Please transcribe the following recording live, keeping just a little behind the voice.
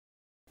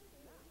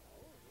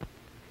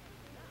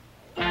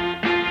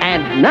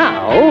And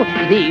now,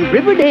 the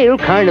Riverdale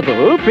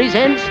Carnival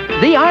presents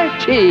the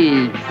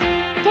Archies.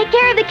 Take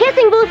care of the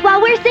kissing booth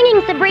while we're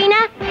singing,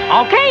 Sabrina.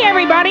 Okay,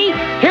 everybody,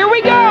 here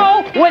we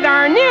go with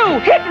our new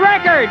hit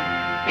record,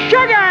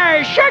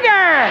 Sugar,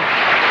 Sugar!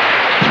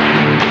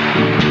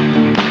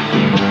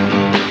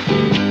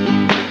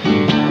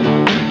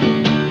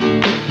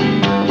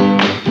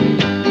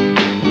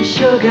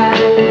 Sugar,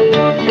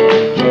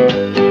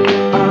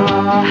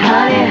 oh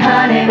honey,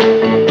 honey,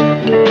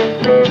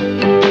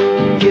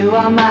 you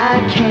are my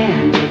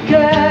candy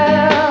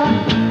girl,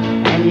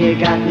 and you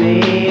got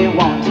me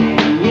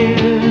wanting you.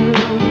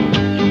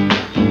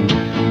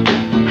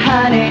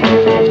 Honey,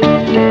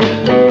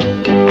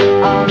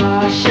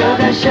 oh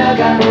sugar,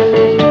 sugar,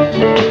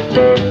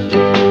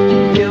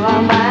 you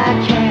are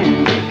my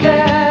candy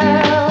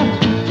girl,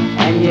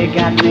 and you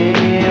got me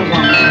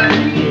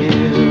wanting you.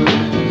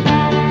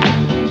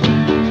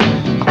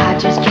 I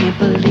just can't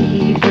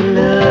believe the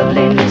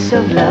loveliness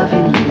of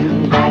loving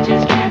you. I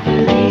just can't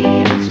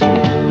believe it's true.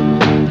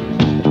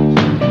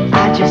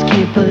 I just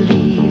can't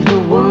believe the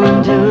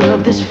wonder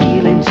of this feeling.